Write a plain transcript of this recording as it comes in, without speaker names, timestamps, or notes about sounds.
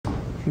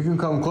You can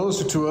come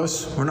closer to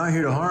us. We're not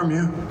here to harm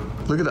you.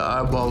 Look at the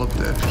eyeball up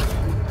there.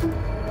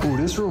 Ooh,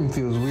 this room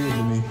feels weird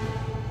to me.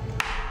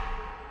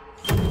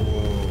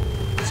 Whoa,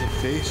 it's a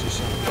face or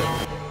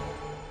something.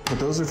 But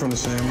those are from the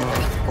same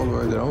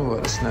Polaroid that I'm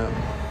about to snap.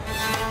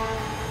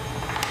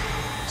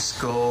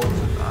 Skulls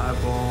and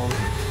eyeballs.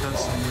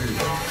 That's some weird.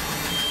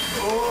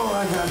 Oh,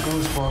 I got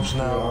goosebumps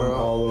now, bro. I'm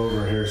all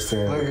over here,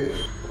 Stan. Look at.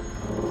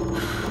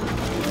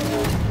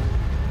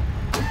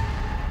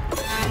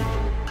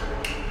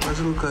 Why does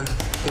it look like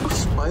a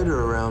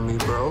spider around me,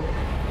 bro?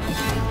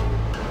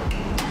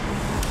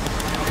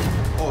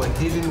 Oh, a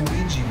hidden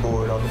Ouija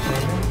board on the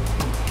painting.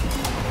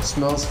 It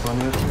smells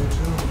funny up here,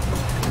 too.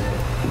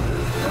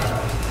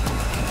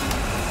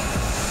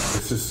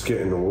 It's just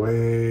getting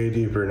way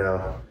deeper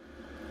now.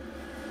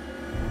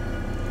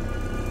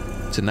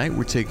 Tonight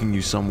we're taking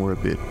you somewhere a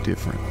bit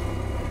different.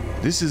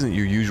 This isn't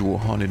your usual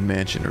haunted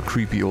mansion or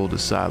creepy old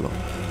asylum.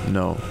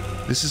 No,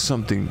 this is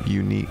something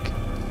unique.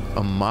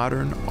 A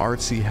modern,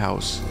 artsy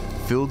house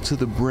filled to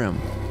the brim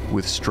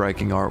with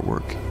striking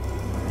artwork.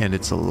 And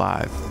it's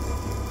alive,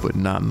 but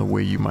not in the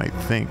way you might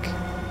think.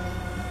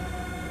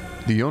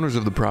 The owners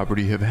of the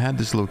property have had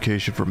this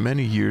location for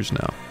many years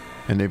now,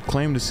 and they've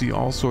claimed to see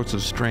all sorts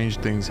of strange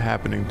things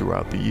happening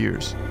throughout the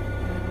years.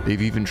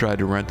 They've even tried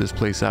to rent this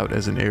place out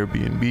as an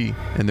Airbnb,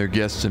 and their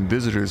guests and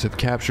visitors have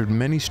captured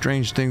many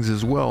strange things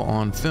as well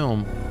on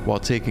film while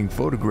taking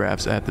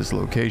photographs at this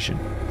location.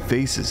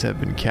 Faces have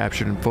been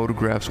captured in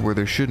photographs where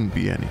there shouldn't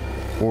be any.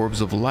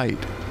 Orbs of light,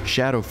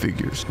 shadow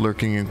figures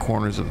lurking in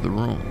corners of the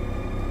room.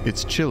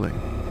 It's chilling,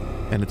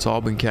 and it's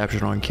all been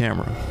captured on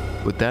camera.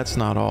 But that's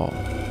not all.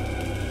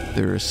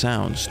 There are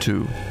sounds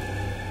too.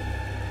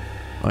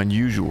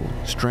 Unusual,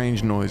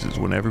 strange noises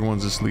when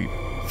everyone's asleep,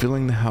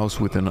 filling the house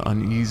with an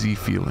uneasy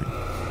feeling.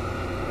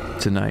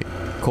 Tonight,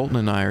 Colton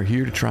and I are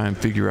here to try and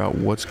figure out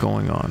what's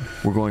going on.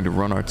 We're going to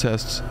run our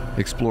tests,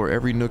 explore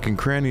every nook and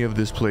cranny of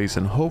this place,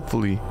 and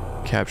hopefully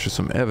capture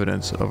some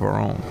evidence of our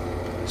own.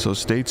 So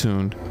stay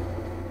tuned.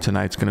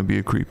 Tonight's gonna be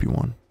a creepy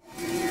one.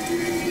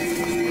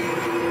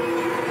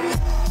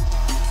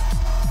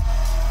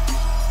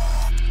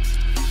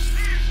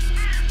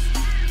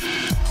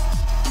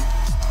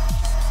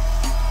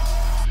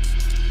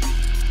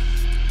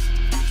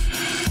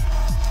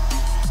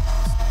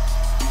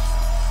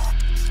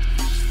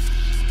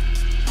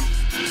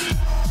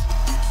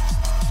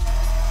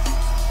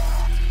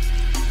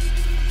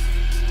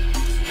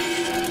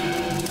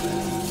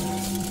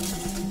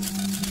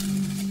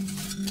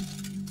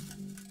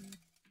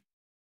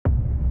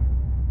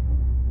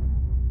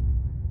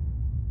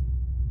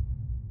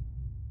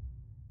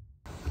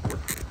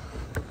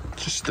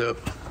 Step.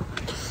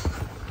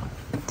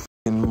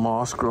 And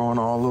moss growing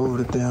all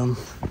over the damn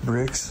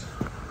bricks.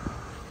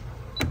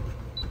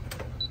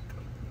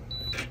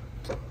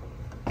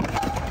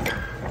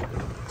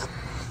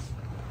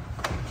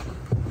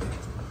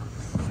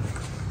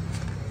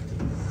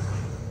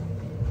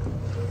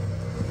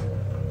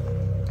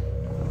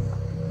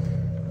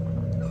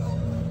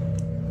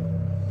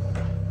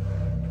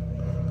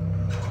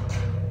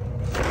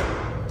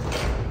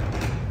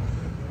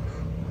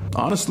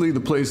 Honestly, the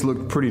place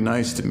looked pretty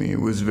nice to me. It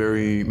was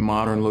very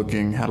modern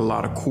looking, had a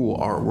lot of cool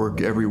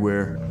artwork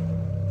everywhere.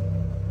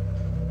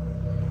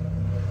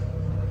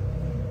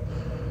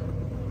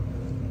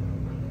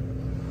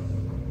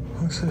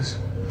 What's this?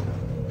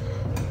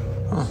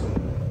 Huh.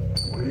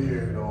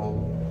 Weird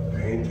old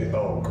painting.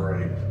 Oh,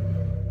 great.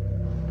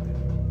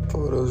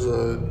 Photos,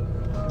 I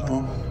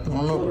don't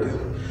know.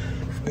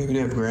 Maybe they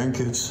have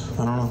grandkids.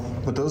 I don't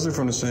know. But those are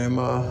from the same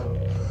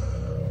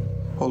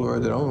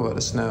Polaroid that I'm about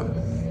to snap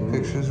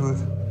pictures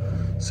with.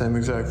 Same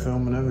exact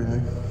film and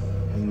everything.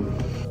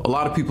 A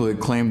lot of people had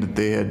claimed that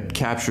they had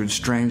captured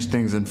strange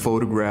things in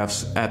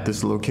photographs at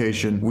this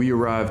location. We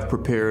arrived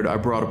prepared. I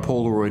brought a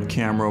Polaroid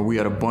camera. We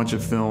had a bunch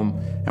of film,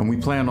 and we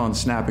planned on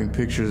snapping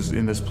pictures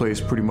in this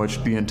place pretty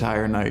much the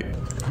entire night.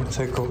 I'm gonna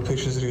take a couple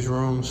pictures of these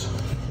rooms.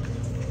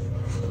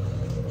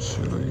 Let's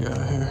see what we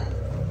got here.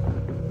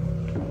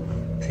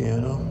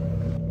 Piano.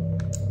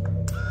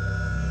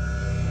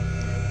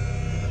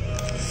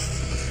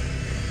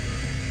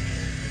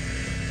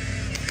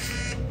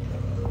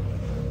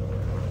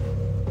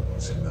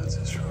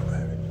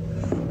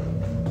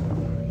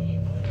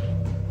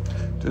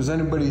 If there's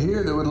anybody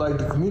here that would like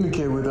to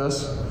communicate with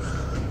us,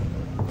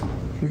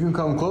 you can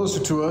come closer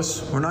to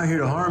us. We're not here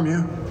to harm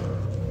you.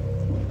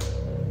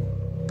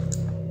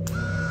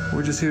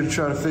 We're just here to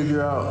try to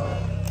figure out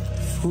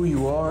who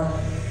you are,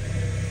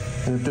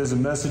 and if there's a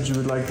message you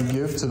would like to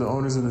give to the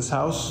owners of this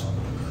house,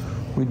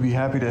 we'd be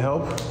happy to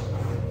help.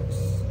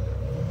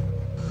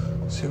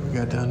 Let's see what we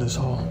got down this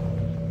hall.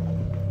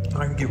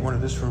 I can get one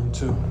of this room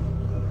too.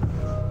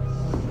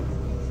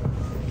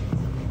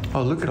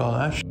 Oh, look at all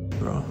that shit,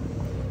 bro.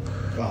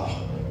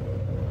 Oh.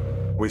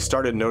 We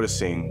started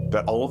noticing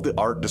that all of the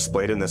art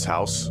displayed in this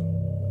house,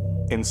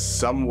 in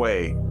some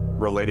way,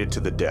 related to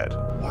the dead.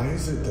 Why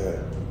is it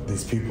that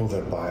these people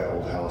that buy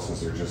old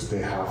houses are just, they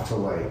have to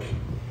like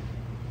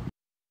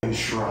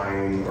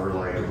enshrine or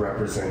like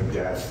represent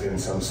death in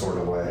some sort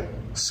of way.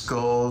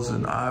 Skulls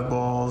and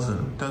eyeballs,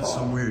 and that's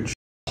some weird shit.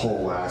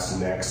 Whole ass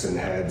necks and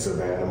heads of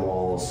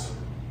animals.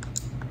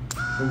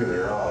 Look at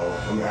here,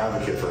 I'm an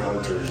advocate for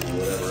hunters and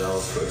whatever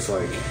else, but it's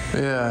like,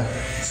 yeah,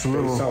 it's a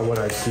little. Based on what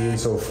I've seen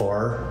so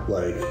far,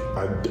 like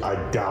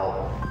I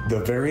doubt the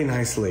very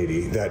nice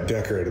lady that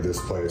decorated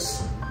this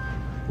place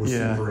was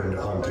super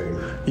into hunting.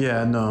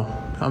 Yeah, no,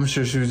 I'm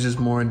sure she was just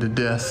more into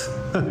death.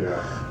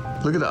 Yeah.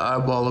 Look at the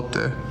eyeball up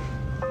there.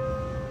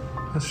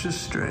 That's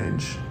just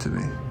strange to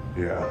me.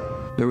 Yeah.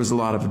 There was a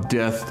lot of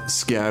death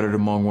scattered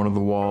among one of the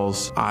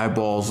walls.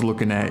 Eyeballs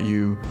looking at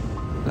you.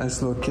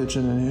 Nice little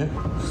kitchen in here.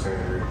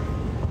 Standard.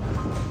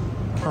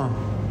 Huh.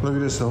 Look at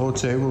this. The whole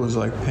table is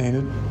like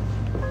painted.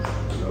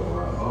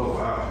 Oh,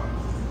 wow.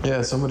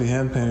 Yeah, somebody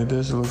hand painted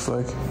this, it looks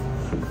like.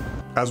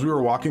 As we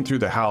were walking through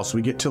the house,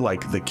 we get to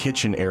like the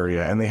kitchen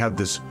area, and they have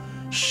this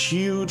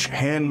huge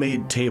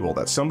handmade table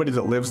that somebody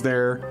that lives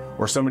there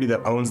or somebody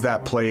that owns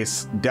that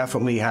place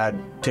definitely had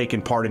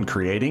taken part in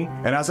creating.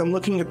 And as I'm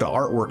looking at the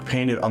artwork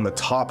painted on the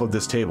top of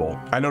this table,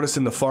 I noticed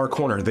in the far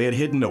corner they had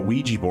hidden a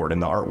Ouija board in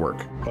the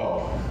artwork.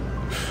 Oh.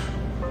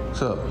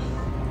 What's up?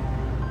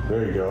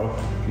 There you go.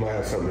 Might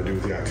have something to do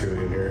with the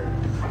activity in here.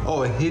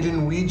 Oh, a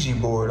hidden Ouija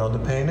board on the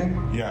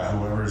painting? Yeah,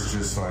 whoever's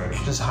just like...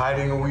 Just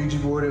hiding a Ouija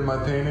board in my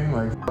painting?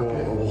 Like,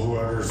 Well,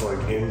 whoever's like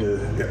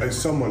into...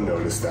 Someone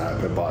noticed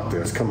that bought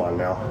this. Come on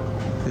now.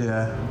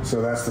 yeah. So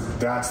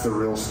that's the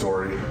real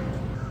story.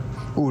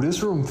 Ooh,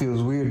 this room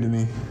feels weird to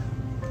me.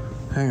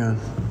 Hang on.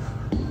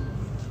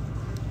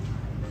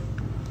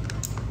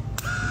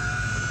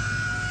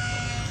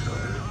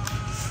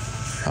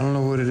 I don't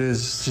know what it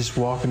is. Just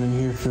walking in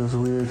here feels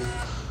weird.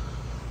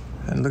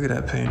 And look at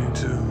that painting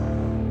too.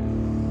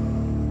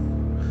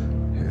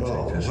 Here,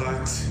 take this.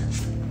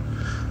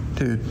 What?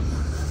 Dude.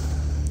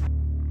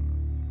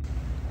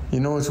 You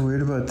know what's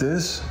weird about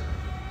this?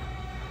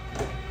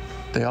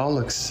 They all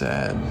look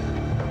sad.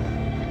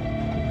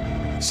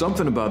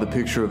 Something about the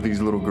picture of these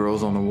little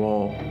girls on the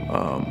wall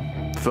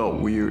felt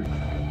weird.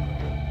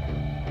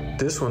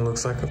 This one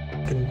looks like a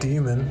fucking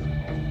demon.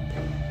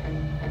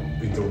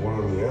 Beat the one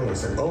on the end.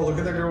 It's like, oh, look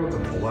at that girl with the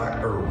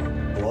black or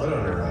blood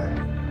on her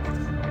eye.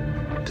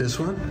 This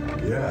one?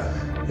 Yeah.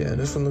 Yeah,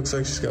 this one looks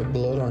like she's got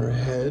blood on her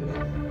head.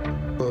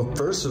 Well,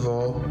 first of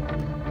all,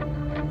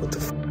 what the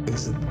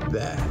is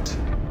that?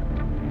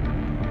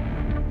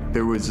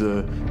 There was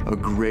a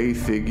gray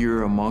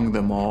figure among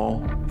them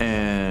all,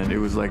 and it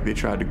was like they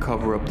tried to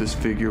cover up this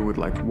figure with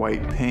like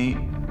white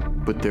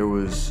paint, but there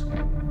was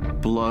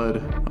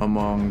blood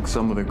among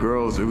some of the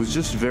girls. It was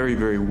just very,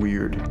 very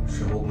weird. Is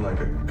she holding like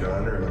a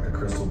gun or like a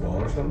crystal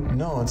ball or something?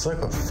 No, it's like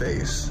a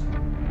face.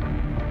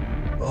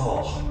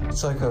 Oh.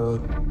 It's like a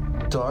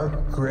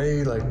dark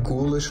gray, like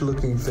ghoulish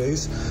looking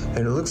face, and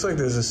it looks like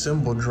there's a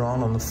symbol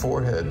drawn on the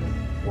forehead.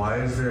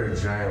 Why is there a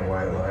giant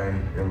white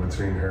line in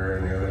between her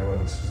and the other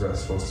ones? Is that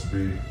supposed to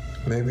be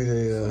Maybe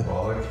they,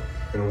 symbolic?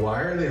 And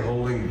why are they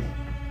holding...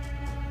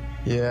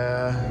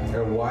 yeah.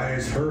 And why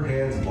is her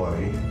hands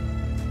bloody?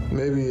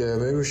 Maybe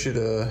we should,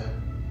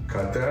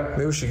 Cut that?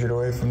 maybe we should get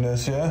away from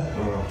this, yeah?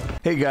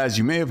 Hey guys,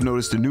 you may have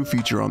noticed a new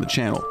feature on the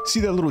channel.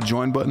 See that little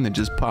join button that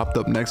just popped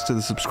up next to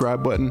the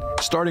subscribe button?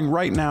 Starting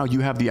right now,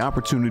 you have the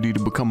opportunity to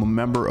become a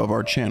member of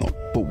our channel.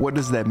 But what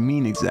does that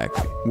mean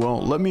exactly?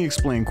 Well, let me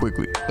explain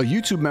quickly. A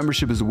YouTube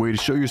membership is a way to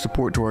show your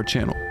support to our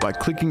channel. By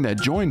clicking that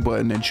join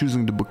button and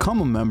choosing to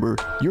become a member,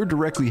 you're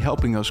directly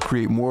helping us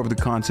create more of the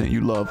content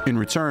you love. In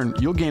return,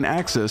 you'll gain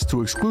access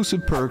to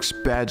exclusive perks,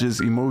 badges,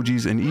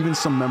 emojis, and even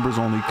some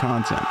members-only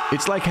content.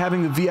 It's like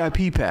having a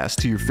VIP pass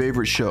to your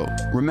favorite show.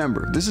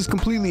 Remember, this is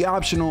completely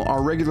optional.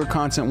 Our regular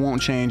content won't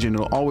change and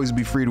it'll always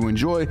be free to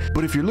enjoy,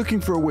 but if you're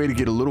looking for a way to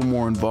get a little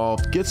more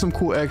involved, get some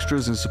cool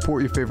extras, and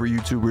support your favorite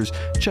YouTubers,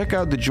 check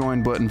out the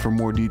join button for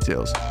more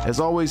details. As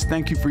always,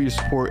 thank you for your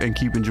support and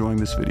keep enjoying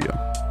this video.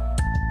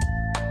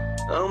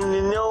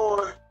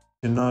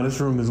 No, this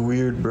room is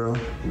weird, bro.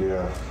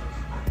 Yeah.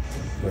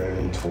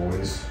 Random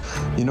toys.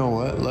 You know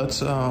what? Let's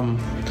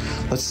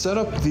set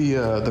up the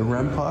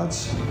REM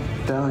pods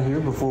down here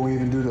before we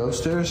even do the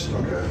upstairs.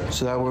 Okay.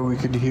 So that way we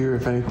could hear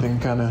if anything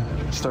kind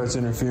of starts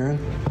interfering.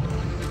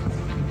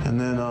 And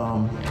then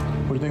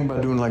what do you think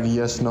about doing like a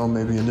yes/no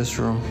maybe in this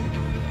room?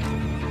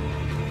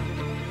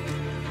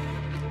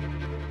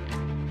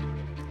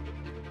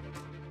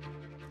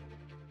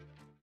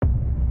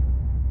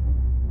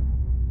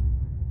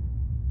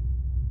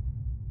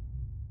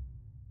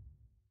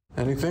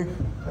 Anything?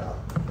 Yeah.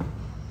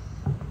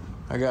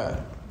 I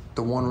got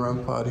the one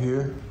REM pod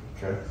here,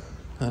 Okay.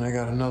 and I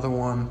got another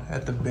one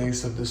at the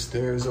base of the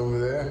stairs over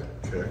there.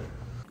 Okay.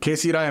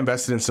 Casey and I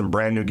invested in some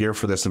brand new gear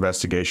for this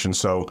investigation,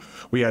 so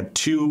we had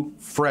 2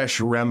 fresh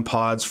REM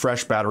pods,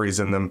 fresh batteries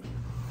in them.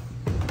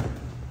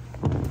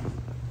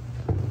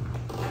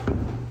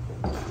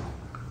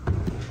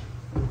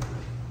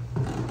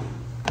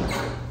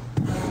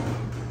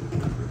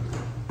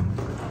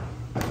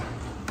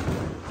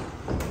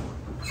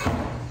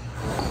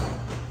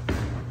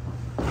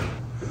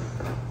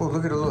 Oh,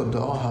 look at a little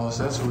dollhouse.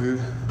 That's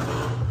weird.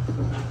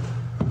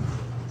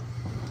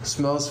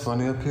 Smells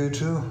funny up here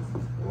too.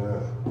 Yeah.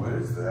 What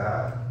is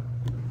that?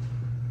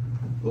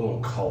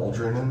 Little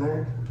cauldron in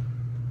there?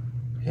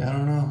 Yeah, I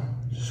don't know.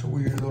 Just a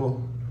weird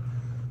little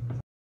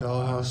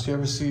dollhouse. You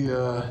ever see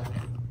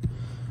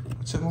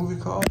what's that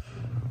movie called?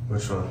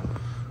 Which one?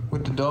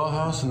 With the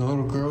dollhouse and the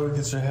little girl that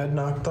gets her head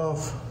knocked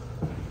off.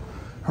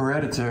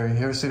 Hereditary.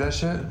 You ever see that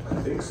shit? I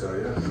think so,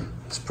 yeah.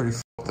 It's a pretty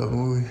fucked up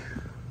movie.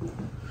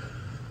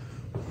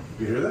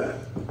 You hear that?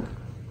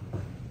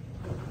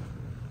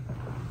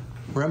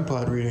 REM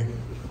pod reading.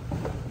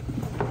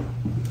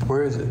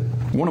 Where is it?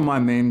 One of my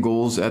main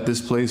goals at this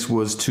place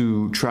was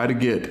to try to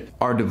get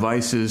our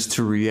devices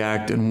to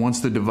react, and once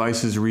the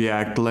devices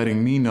react,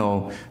 letting me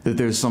know that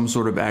there's some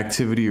sort of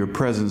activity or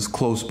presence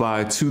close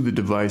by to the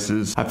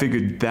devices. I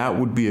figured that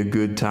would be a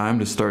good time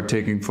to start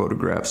taking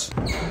photographs.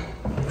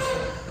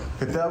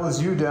 If that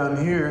was you down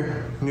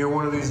here near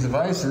one of these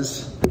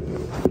devices,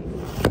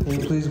 can you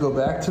please go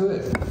back to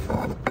it?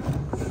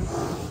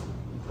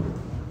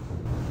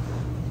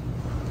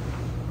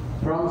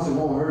 Promise it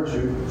won't hurt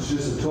you. It's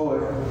just a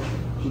toy.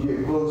 If you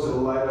get close,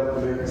 it'll light up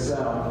and make a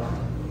sound.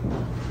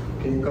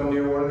 Can you come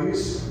near one of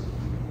these?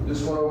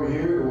 This one over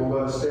here, the one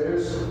by the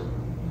stairs?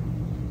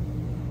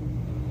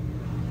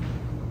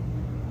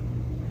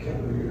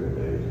 Can't believe you're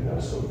good, you're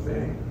not so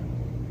faint.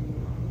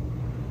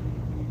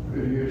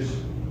 Good ears.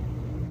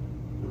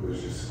 It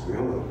was just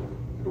squealing.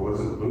 It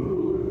wasn't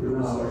boo. It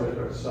was like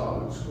a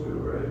solid squeal,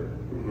 right?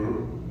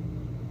 Mm-hmm.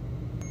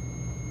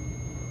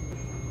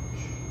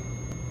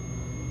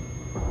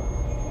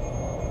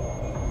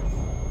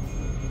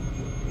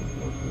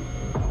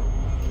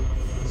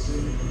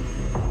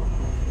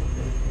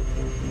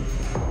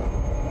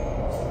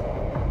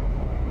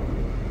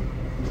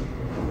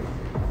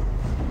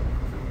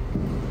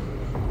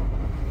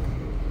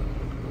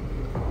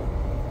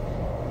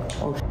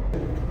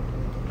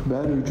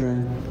 Battery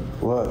drain.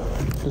 What?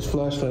 This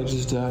flashlight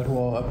just died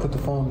while I put the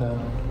phone down.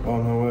 Oh,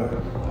 no way.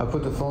 I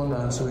put the phone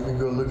down so we can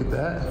go look at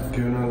that.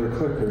 Give it another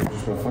click or it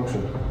just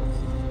malfunction.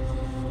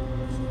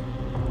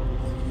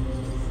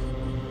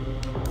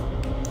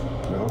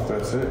 No,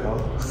 that's it,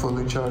 huh?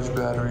 Fully charged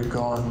battery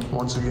gone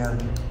once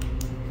again.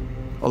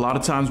 A lot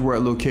of times we're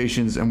at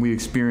locations and we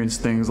experience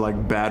things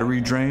like battery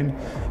drain,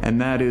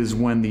 and that is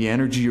when the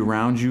energy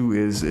around you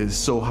is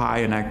so high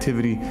in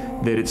activity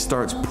that it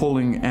starts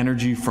pulling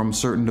energy from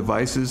certain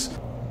devices.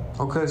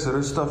 Okay, so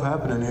there's stuff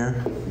happening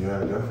here.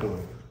 Yeah,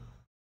 definitely.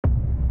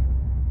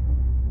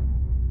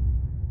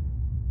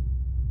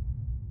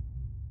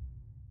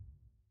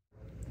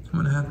 I'm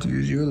gonna have to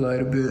use your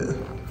light a bit.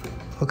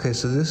 Okay,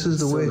 so this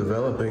is the Still way.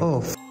 developing.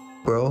 Oh,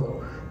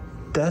 bro,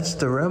 that's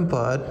the REM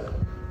pod.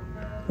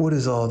 What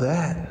is all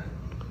that?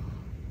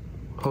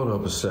 Hold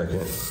up a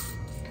second.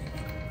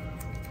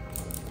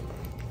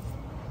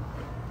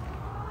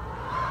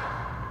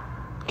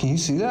 Can you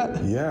see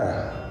that?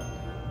 Yeah.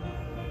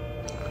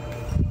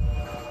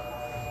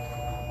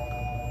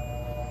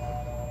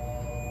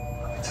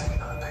 Let me take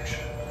another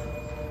picture.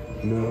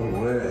 No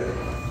way.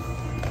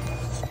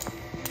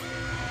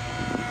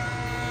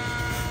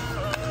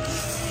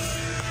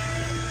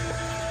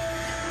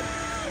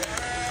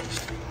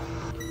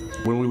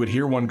 When we would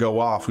hear one go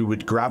off, we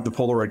would grab the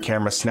Polaroid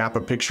camera, snap a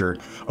picture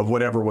of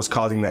whatever was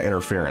causing that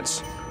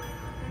interference.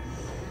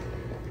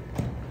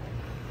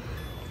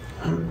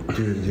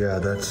 Dude, yeah,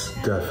 that's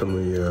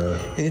definitely,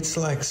 It's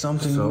like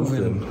something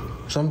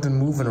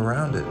moving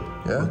around it.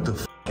 Yeah? What the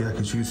f***? Yeah,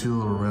 because you see a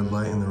little red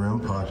light in the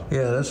REM pod.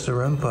 Yeah, that's the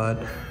REM pod.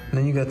 And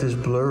then you got this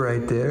blur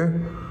right there.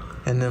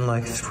 And then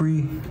like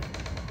 3.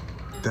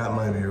 That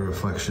might be a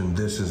reflection.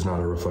 This is not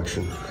a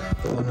reflection.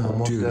 Oh, no,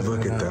 most Dude,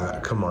 look definitely at not.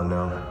 that. Come on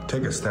now.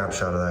 Take a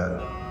snapshot of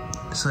that.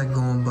 It's like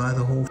going by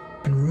the whole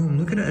f***ing room.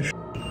 Look at that shit.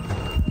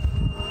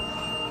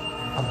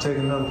 I'm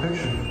taking another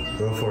picture.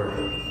 Go for it.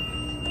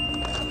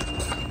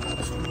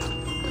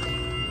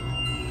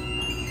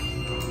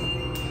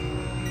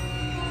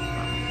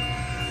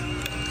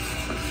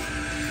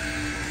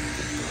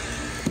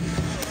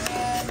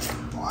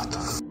 What the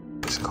f***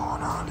 is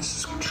going on? This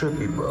is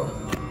trippy, bro.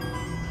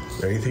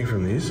 Anything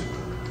from these?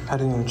 I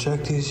didn't even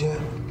check these yet.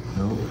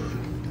 Nope.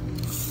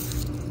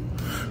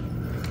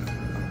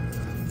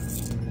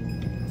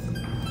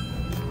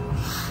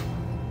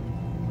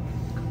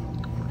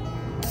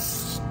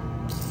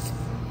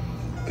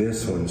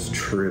 This one's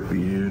trippy,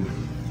 dude.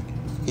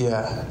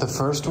 Yeah, the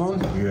first one?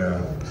 Yeah.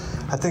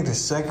 I think the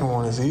second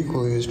one is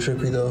equally as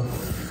trippy, though.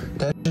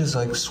 That is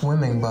like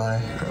swimming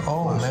by.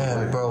 Oh,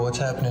 man, bro, what's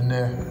happening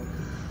there?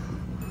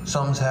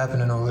 Something's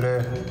happening over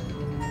there.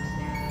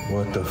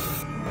 What the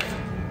f?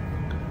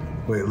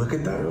 Wait, look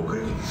at that real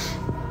quick.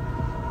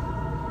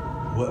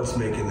 What's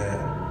making that?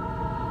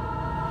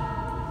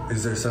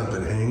 Is there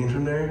something hanging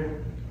from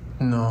there?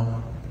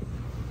 No.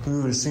 We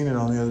would have seen it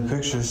on the other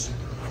pictures.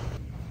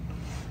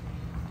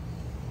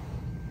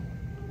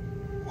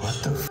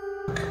 What the f?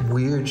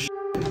 Weird shit,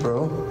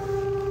 bro.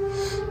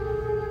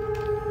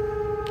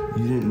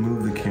 You didn't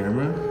move the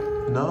camera?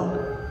 No?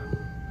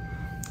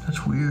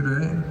 That's weird,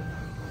 right?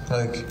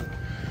 Like,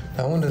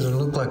 that one doesn't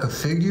look like a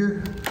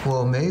figure.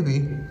 Well,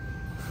 maybe.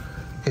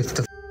 If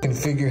the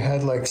figure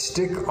had like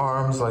stick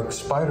arms, like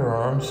spider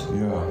arms.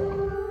 Yeah.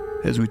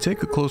 As we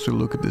take a closer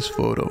look at this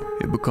photo,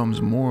 it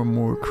becomes more and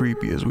more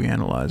creepy as we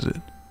analyze it.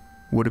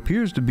 What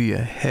appears to be a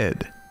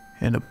head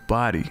and a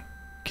body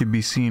can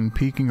be seen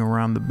peeking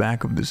around the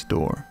back of this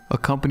door,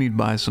 accompanied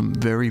by some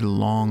very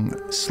long,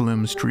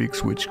 slim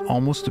streaks which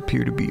almost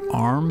appear to be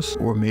arms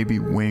or maybe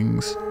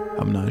wings.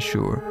 I'm not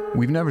sure.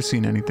 We've never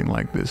seen anything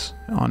like this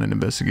on an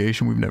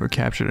investigation. We've never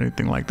captured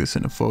anything like this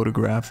in a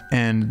photograph.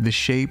 And the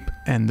shape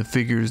and the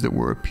figures that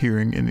were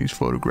appearing in these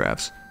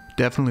photographs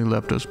definitely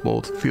left us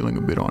both feeling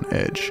a bit on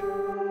edge.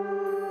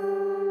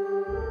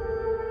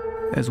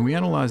 As we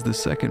analyze the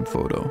second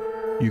photo,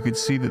 you could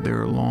see that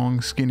there are long,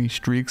 skinny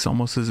streaks,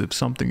 almost as if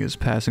something is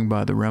passing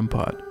by the REM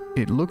pod.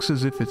 It looks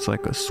as if it's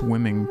like a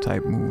swimming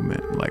type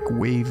movement, like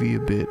wavy a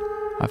bit.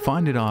 I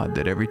find it odd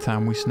that every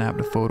time we snapped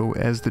a photo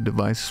as the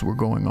devices were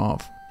going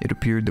off, it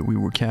appeared that we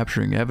were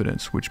capturing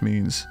evidence, which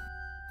means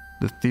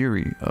the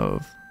theory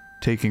of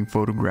taking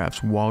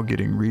photographs while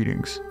getting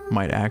readings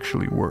might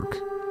actually work.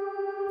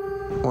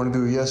 Want to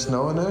do a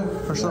yes/no in there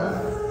or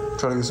something? Yeah.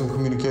 Try to get some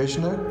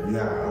communication there?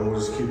 Yeah, and we'll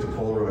just keep the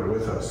Polaroid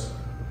with us.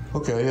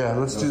 Okay, yeah,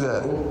 let's do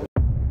that. Cool.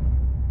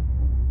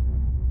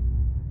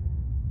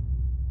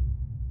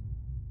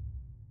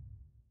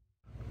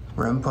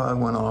 REM pod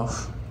went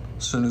off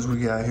as soon as we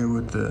got here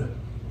with the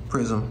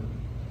prism.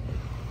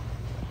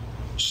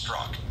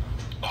 Struck.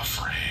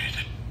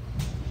 Afraid.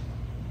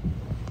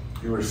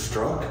 You were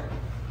struck?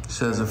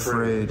 Says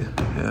afraid,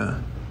 yeah.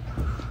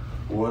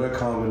 What a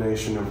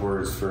combination of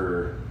words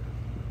for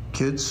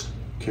Kids?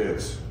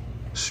 kids.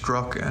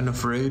 Struck and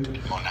afraid?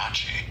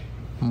 Monachi.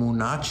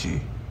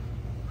 Monachi?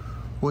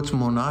 What's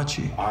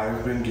Monachi?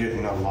 I've been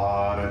getting a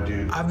lot of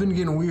dude. I've been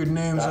getting weird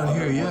names on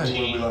here, When yeah.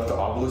 we left the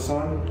obelisk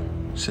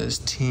on, Says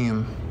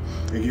team.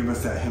 they give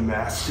us that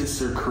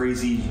Himastus or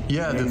crazy.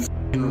 Yeah,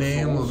 the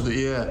name of the,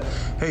 yeah.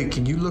 Hey,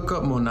 can you look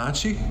up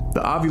Monachi?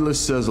 The Ovilus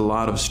says a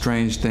lot of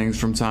strange things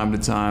from time to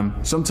time.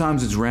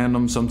 Sometimes it's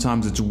random,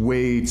 sometimes it's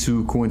way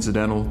too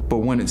coincidental. But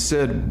when it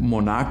said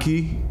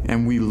monarchy,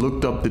 and we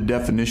looked up the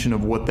definition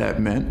of what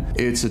that meant,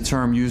 it's a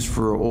term used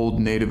for an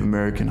old Native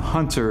American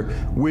hunter,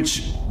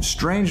 which,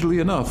 strangely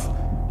enough,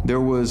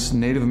 there was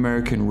Native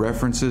American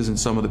references in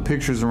some of the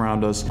pictures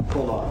around us.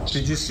 Hold on.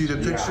 Did you see the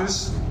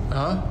pictures?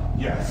 Huh?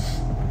 Yes.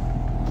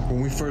 When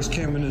we first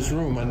came in this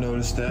room, I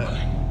noticed that.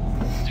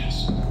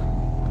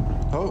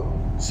 Oh,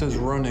 it says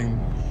running,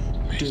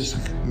 disc,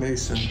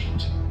 mason,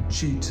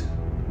 cheat.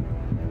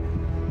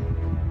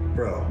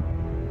 Bro,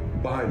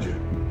 behind you.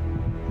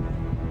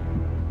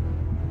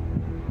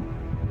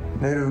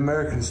 Native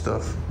American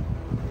stuff.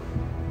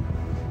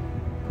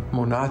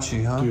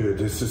 Monachi, huh? Dude,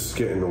 this is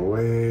getting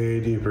way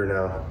deeper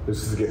now.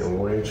 This is getting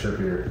way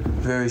trippier.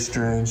 Very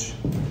strange.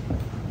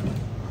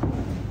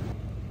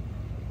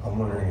 I'm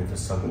wondering if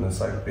it's something that's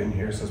like been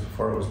here since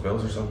before it was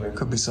built or something.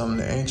 Could be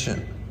something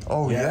ancient.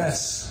 Oh,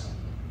 yes.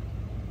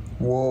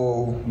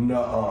 Whoa.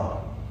 Nuh-uh.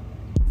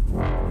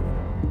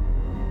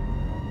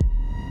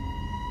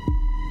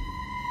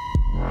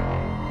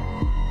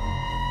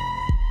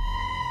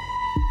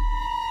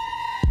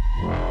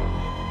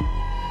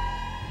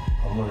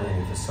 I'm wondering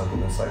if it's something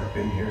that's like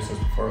been here since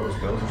before it was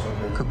built or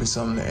something. Could be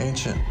something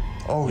ancient.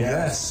 Oh,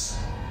 yes.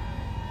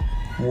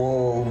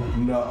 Whoa.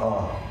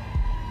 Nuh-uh.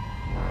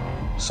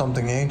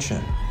 Something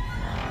ancient.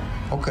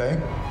 Okay.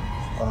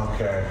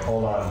 Okay,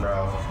 hold on,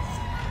 bro.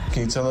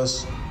 Can you tell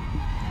us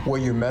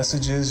what your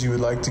message is you would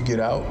like to get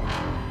out?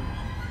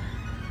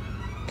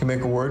 Can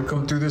make a word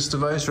come through this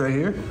device right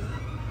here?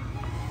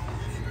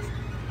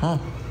 Huh.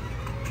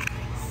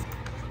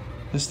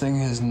 This thing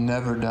has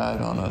never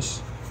died on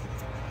us.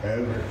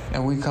 Ever.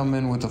 And we come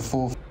in with a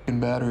full f***ing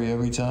battery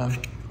every time.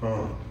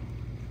 Huh.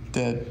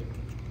 Dead.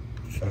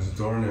 That's a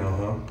doornail,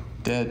 huh?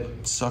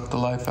 Dead. Suck the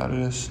life out of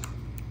this.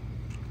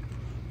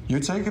 You're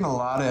taking a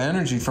lot of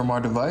energy from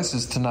our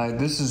devices tonight.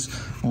 This is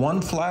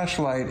one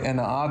flashlight and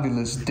an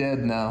Ovilus dead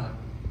now.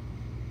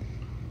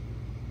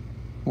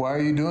 Why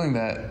are you doing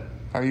that?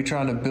 Are you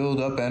trying to build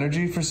up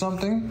energy for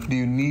something? Do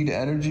you need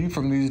energy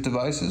from these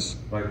devices?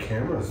 My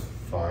camera's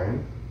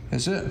fine.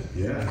 Is it?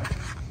 Yeah.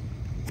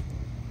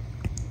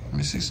 Let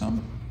me see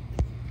something.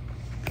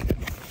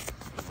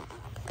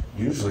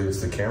 Usually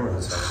it's the camera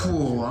that's fine.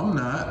 Oh, I'm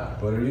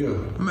not. What are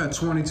you? I'm at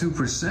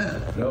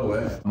 22%. No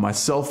way. My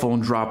cell phone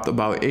dropped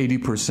about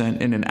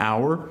 80% in an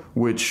hour,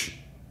 which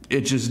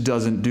it just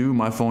doesn't do.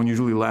 My phone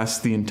usually lasts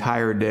the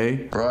entire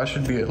day. Bro, I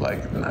should be at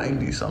like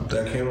 90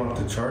 something. That came off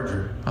the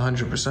charger.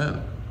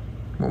 100%.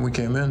 When we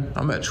came in,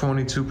 I'm at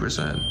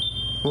 22%.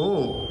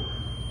 Oh,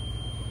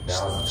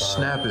 Now's the time.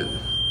 snap it.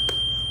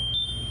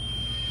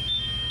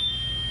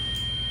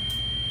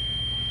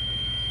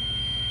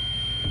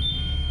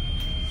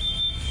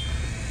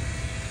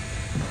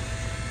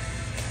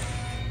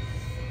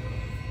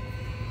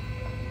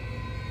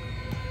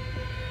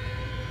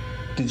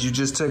 Did you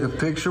just take a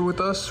picture with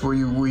us? Were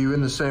you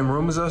in the same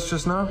room as us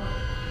just now?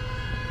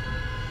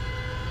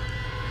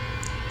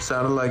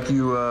 Sounded like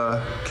you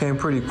came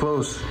pretty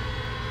close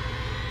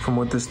from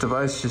what this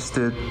device just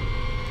did.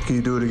 Can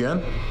you do it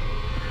again?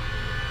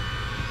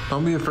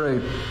 Don't be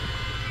afraid.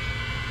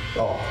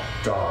 Oh,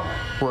 God.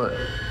 What?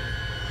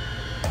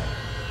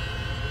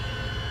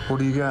 What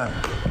do you got?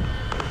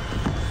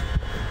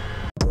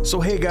 So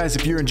hey guys,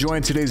 if you're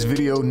enjoying today's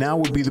video, now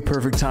would be the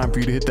perfect time for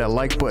you to hit that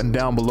like button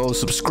down below,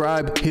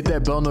 subscribe, hit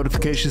that bell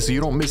notification so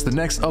you don't miss the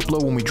next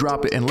upload when we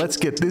drop it, and let's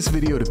get this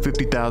video to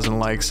 50,000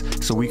 likes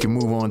so we can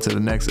move on to the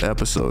next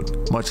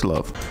episode. Much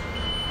love.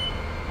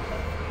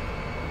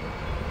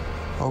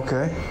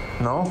 Okay.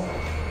 No?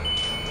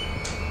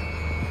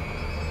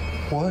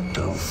 What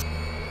the f?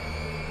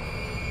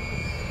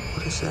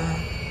 What is that?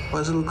 Why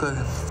does it look like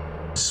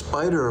a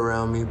spider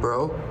around me,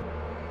 bro?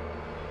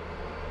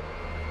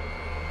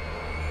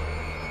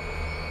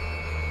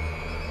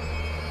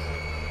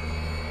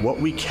 What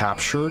we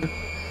captured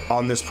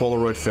on this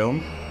Polaroid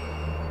film,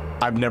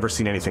 I've never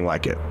seen anything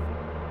like it.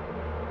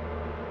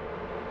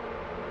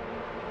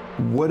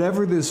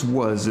 Whatever this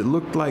was, it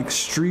looked like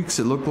streaks,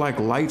 it looked like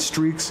light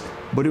streaks,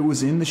 but it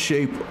was in the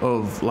shape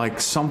of like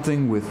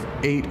something with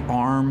 8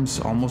 arms,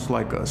 almost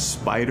like a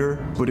spider,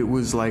 but it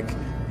was like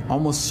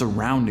almost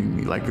surrounding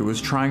me, like it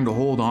was trying to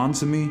hold on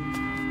to me,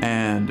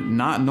 and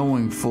not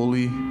knowing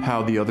fully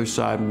how the other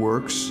side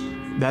works,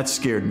 that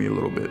scared me a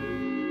little bit.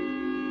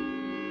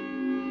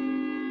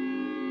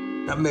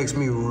 That makes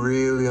me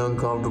really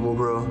uncomfortable,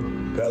 bro.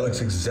 That looks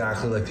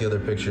exactly like the other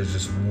pictures,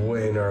 just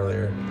way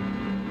gnarlier.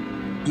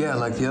 Yeah,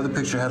 like the other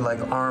picture had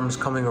like arms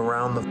coming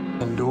around the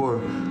f***ing door.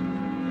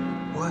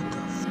 What the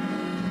f***?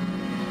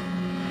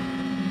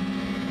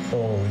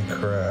 Holy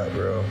crap,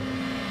 bro.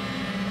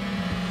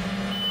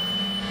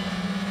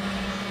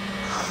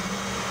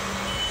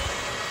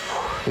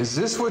 Is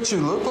this what you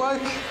look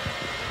like?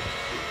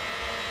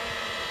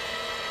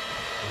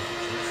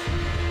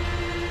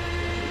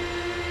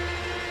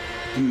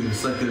 Dude,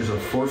 it's like there's a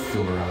force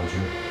field around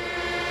you.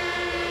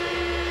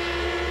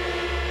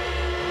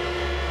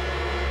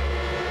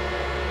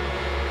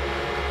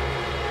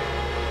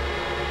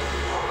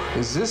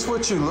 Is this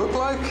what you look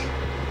like?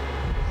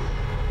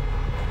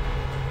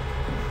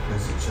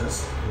 Is it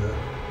just the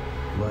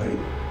light?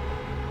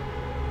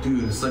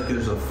 Dude, it's like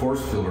there's a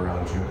force field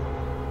around you.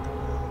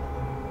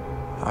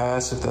 I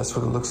asked if that's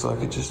what it looks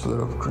like. It just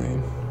lit up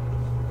green.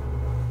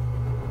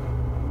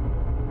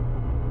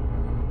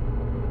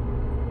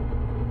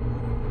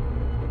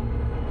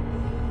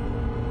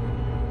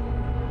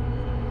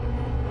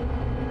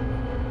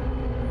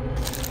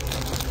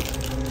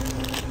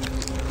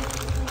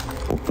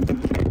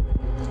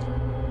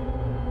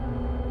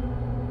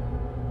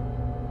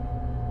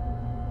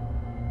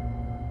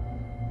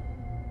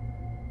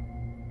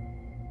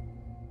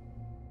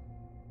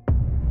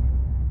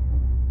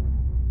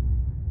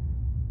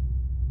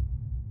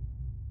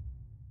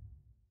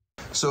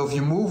 So if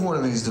you move one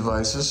of these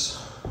devices,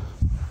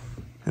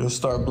 it'll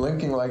start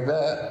blinking like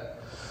that.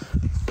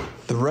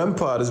 The REM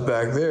pod is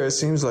back there. It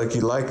seems like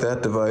you like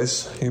that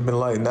device. You've been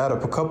lighting that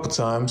up a couple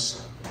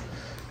times.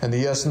 And the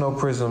yes/no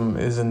prism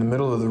is in the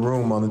middle of the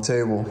room on the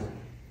table.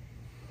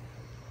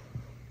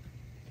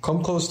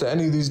 Come close to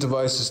any of these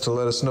devices to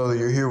let us know that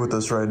you're here with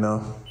us right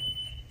now.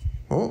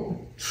 Oh,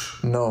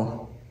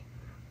 no.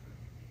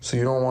 So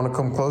you don't want to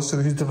come close to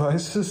these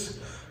devices?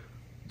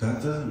 That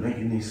doesn't make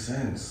any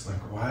sense.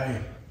 Like,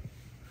 why?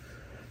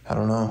 I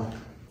don't know.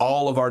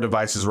 All of our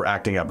devices were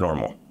acting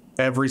abnormal.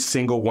 Every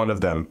single one of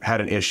them had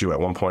an issue at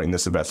one point in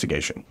this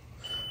investigation.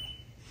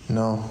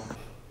 No.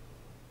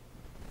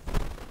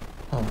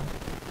 Oh.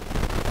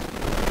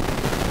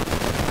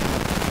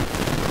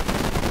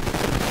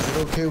 Is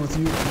it okay with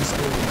you if we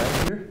stay the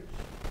night here?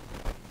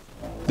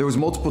 There was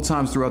multiple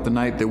times throughout the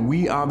night that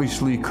we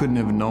obviously couldn't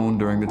have known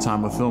during the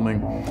time of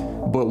filming,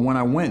 but when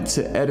I went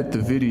to edit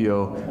the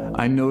video,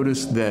 I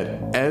noticed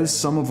that as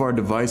some of our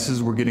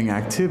devices were getting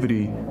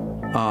activity,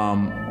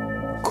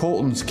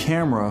 Colton's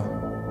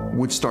camera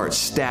would start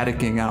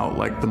staticking out,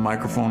 like the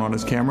microphone on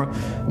his camera.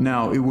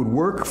 Now, it would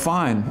work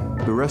fine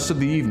the rest of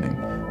the evening,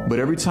 but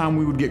every time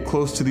we would get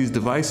close to these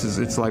devices,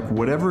 it's like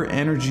whatever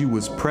energy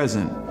was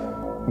present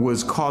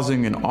was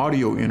causing an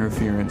audio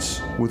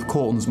interference with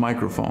Colton's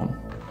microphone.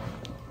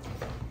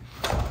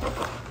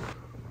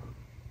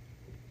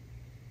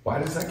 Why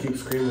does that keep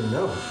screaming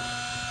no?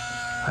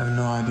 I have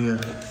no idea.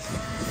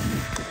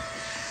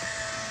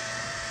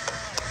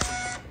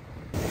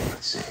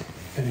 Let's see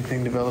if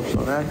anything develops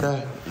on that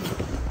guy.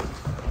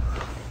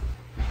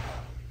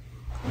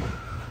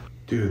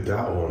 Dude,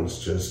 that one's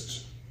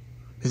just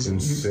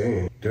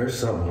insane. There's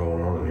something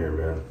going on in here,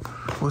 man.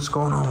 What's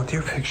going on with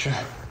your picture?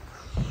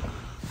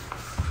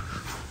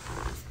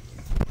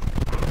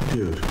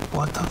 Dude.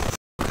 What the f?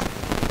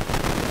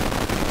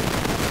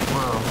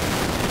 Wow.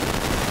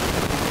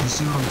 You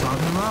see what I'm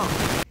talking about?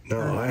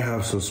 No, I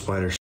have some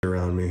spider shit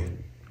around me.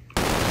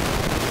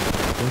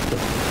 What the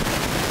f?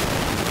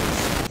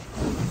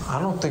 I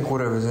don't think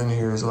whatever's in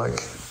here is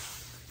like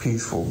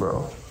peaceful,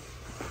 bro.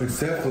 It's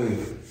definitely.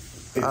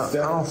 I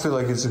don't feel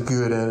like it's a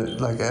good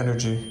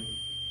energy.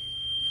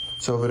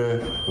 It's over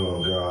there.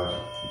 Oh god.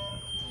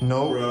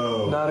 Nope.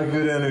 Bro. Not a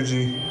good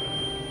energy.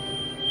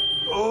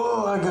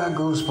 Oh, I got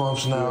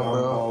goosebumps now, Dude, I'm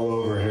bro. all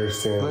over here,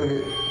 Sam. Look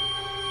at.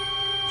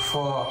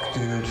 Fuck,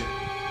 dude.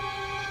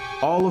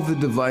 All of the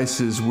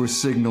devices were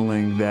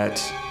signaling that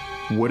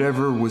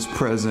whatever was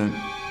present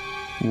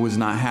was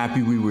not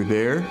happy we were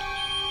there.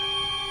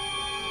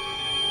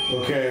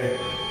 Okay,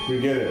 we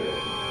get it.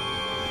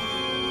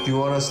 Do you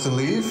want us to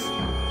leave?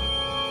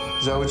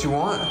 Is that what you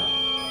want?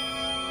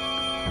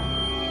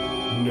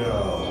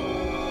 No.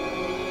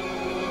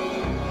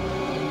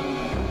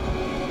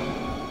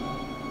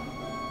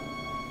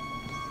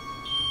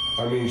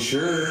 I mean,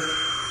 sure.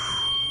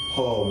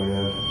 Oh,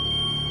 man.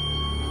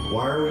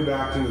 Why are we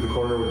backed into the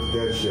corner with the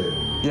dead shit?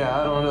 Yeah,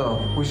 I don't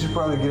know. We should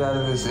probably get out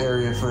of this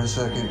area for a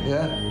second,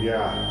 yeah?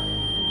 Yeah.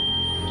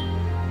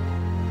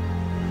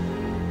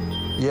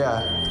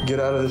 Yeah, get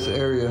out of this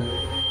area.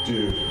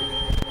 Dude,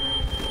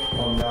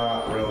 I'm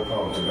not real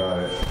pumped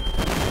about it.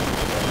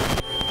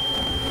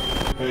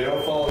 Hey,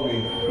 don't follow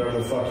me, whatever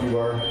the fuck you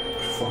are.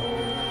 Fuck.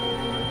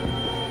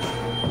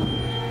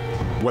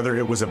 Whether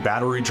it was a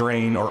battery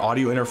drain or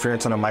audio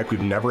interference on a mic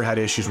we've never had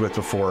issues with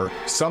before,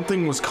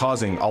 something was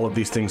causing all of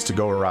these things to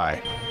go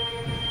awry.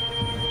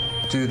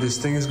 Dude, this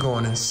thing is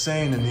going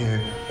insane in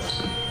here.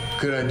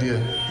 Good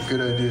idea,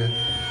 good idea.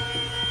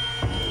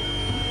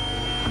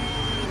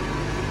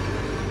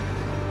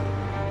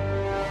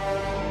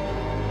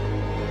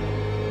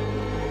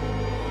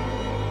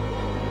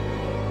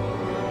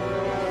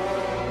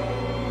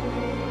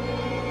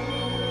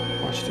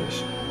 Watch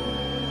this.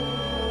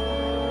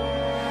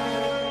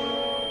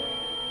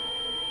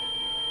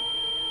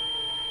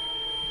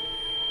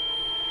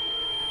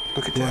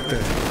 Look at that.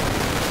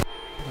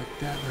 Like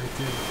that right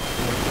there.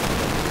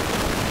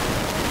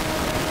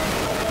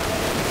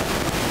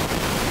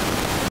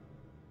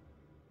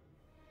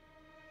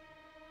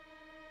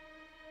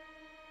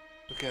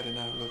 Look at it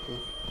now, look.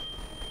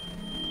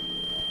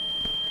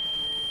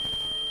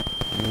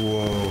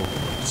 Whoa.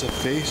 It's a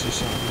face or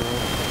something, bro.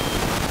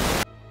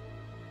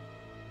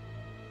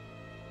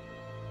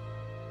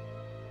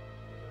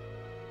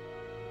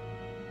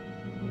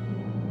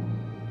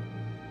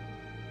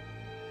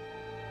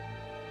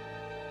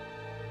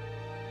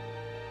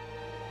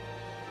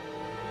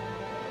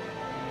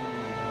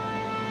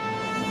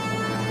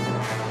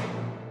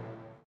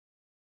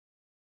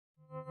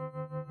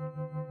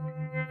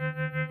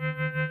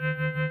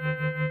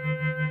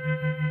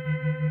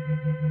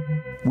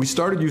 We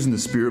started using the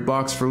spirit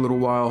box for a little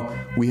while.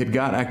 We had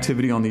got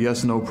activity on the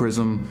yes/no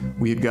prism.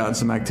 We had gotten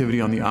some activity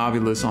on the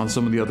ovulus on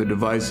some of the other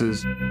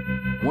devices.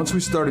 Once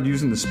we started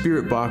using the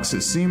spirit box,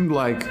 it seemed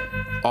like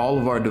all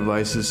of our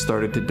devices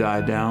started to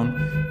die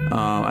down.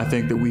 I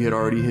think that we had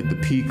already hit the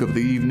peak of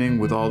the evening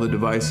with all the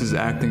devices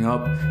acting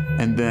up,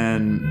 and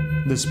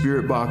then the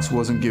spirit box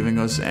wasn't giving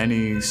us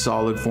any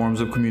solid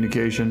forms of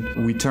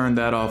communication. We turned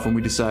that off and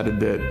we decided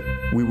that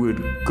we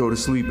would go to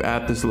sleep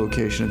at this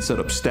location and set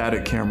up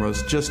static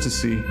cameras just to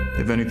see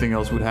if anything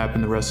else would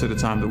happen the rest of the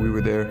time that we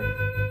were there.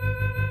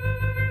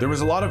 There was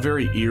a lot of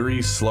very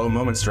eerie, slow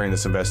moments during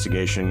this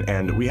investigation,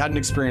 and we hadn't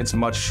experienced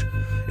much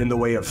in the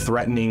way of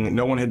threatening.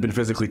 No one had been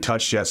physically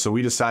touched yet, so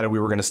we decided we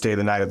were going to stay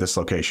the night at this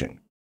location.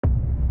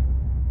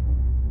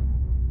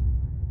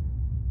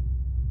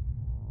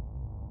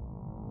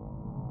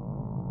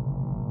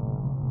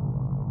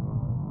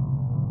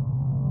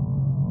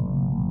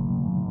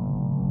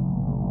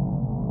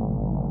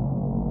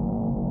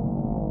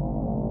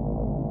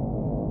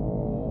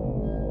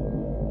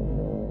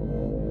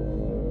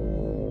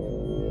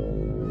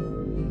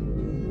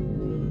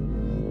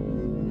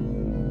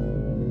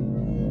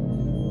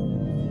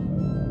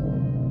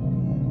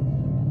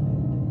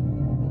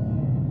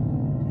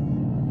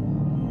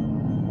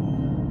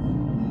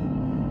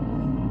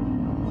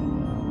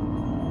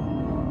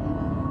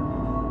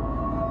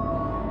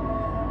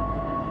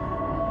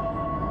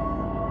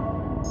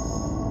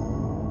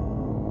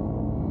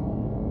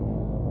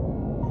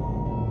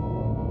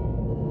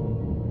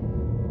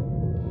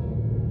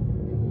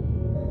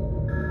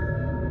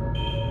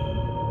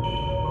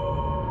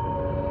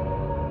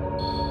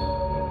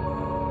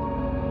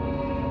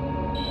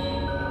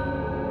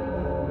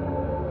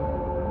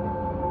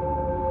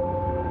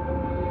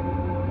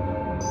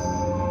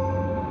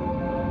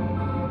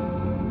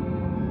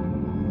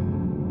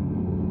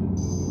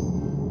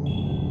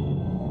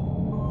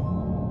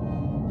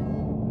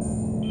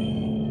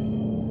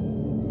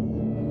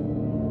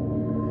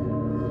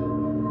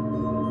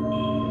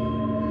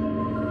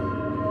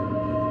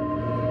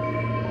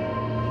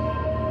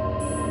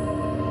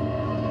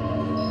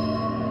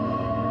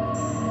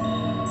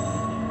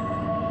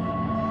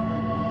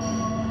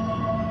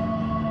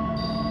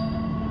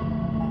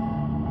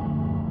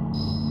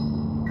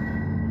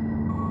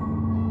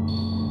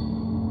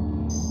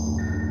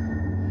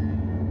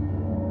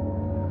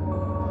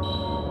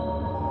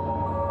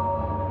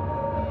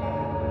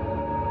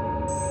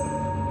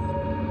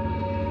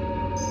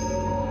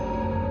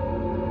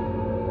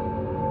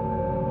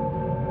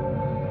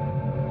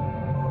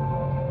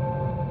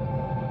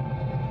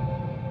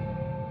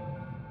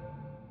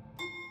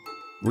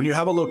 When you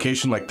have a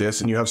location like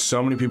this and you have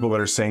so many people that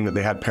are saying that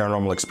they had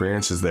paranormal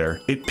experiences there,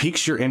 it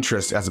piques your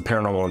interest as a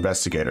paranormal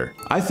investigator.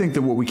 I think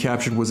that what we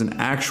captured was an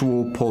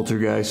actual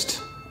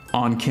poltergeist.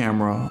 on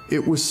camera.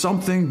 It was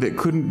something that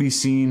couldn't be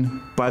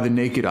seen by the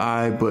naked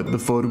eye, but the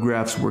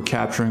photographs were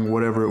capturing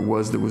whatever it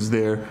was that was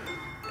there.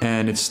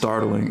 And it's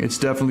startling. It's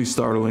definitely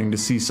startling to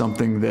see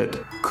something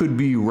that could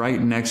be right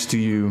next to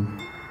you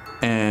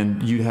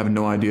and you'd have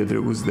no idea that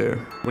it was there.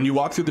 When you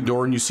walk through the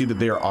door and you see that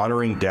they are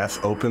honoring death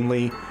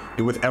openly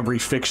with every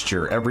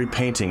fixture, every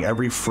painting,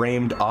 every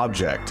framed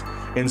object,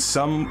 in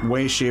some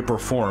way, shape, or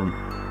form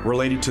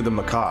related to the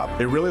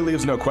macabre, it really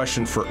leaves no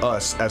question for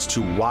us as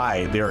to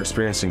why they are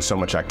experiencing so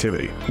much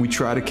activity. We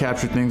try to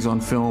capture things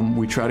on film,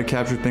 we try to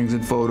capture things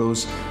in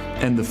photos,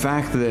 and the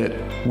fact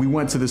that we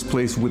went to this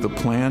place with a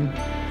plan,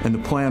 and the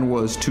plan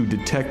was to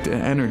detect an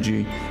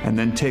energy and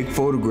then take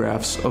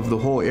photographs of the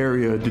whole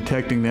area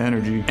detecting the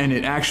energy, and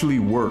it actually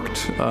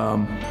worked.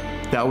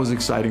 That was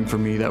exciting for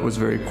me. That was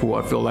very cool.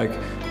 I feel like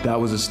that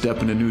was a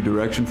step in a new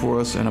direction for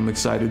us, and I'm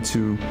excited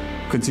to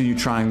continue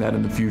trying that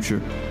in the future.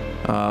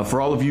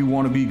 For all of you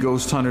wannabe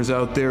ghost hunters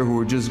out there who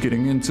are just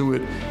getting into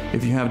it,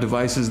 if you have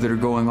devices that are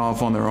going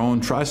off on their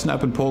own, try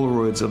snapping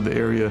Polaroids of the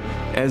area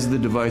as the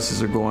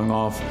devices are going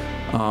off.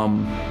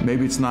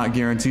 Maybe it's not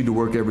guaranteed to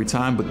work every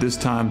time, but this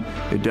time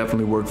it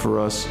definitely worked for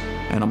us,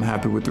 and I'm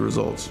happy with the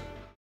results.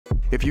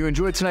 If you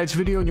enjoyed tonight's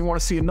video and you want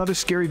to see another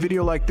scary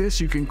video like this,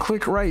 you can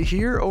click right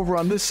here over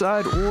on this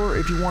side, or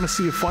if you want to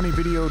see a funny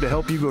video to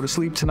help you go to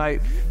sleep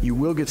tonight, you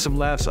will get some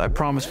laughs, I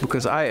promise,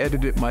 because I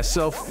edited it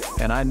myself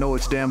and I know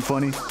it's damn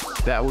funny.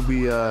 That would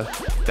be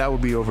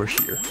over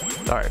here.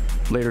 All right,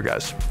 later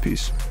guys,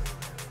 peace.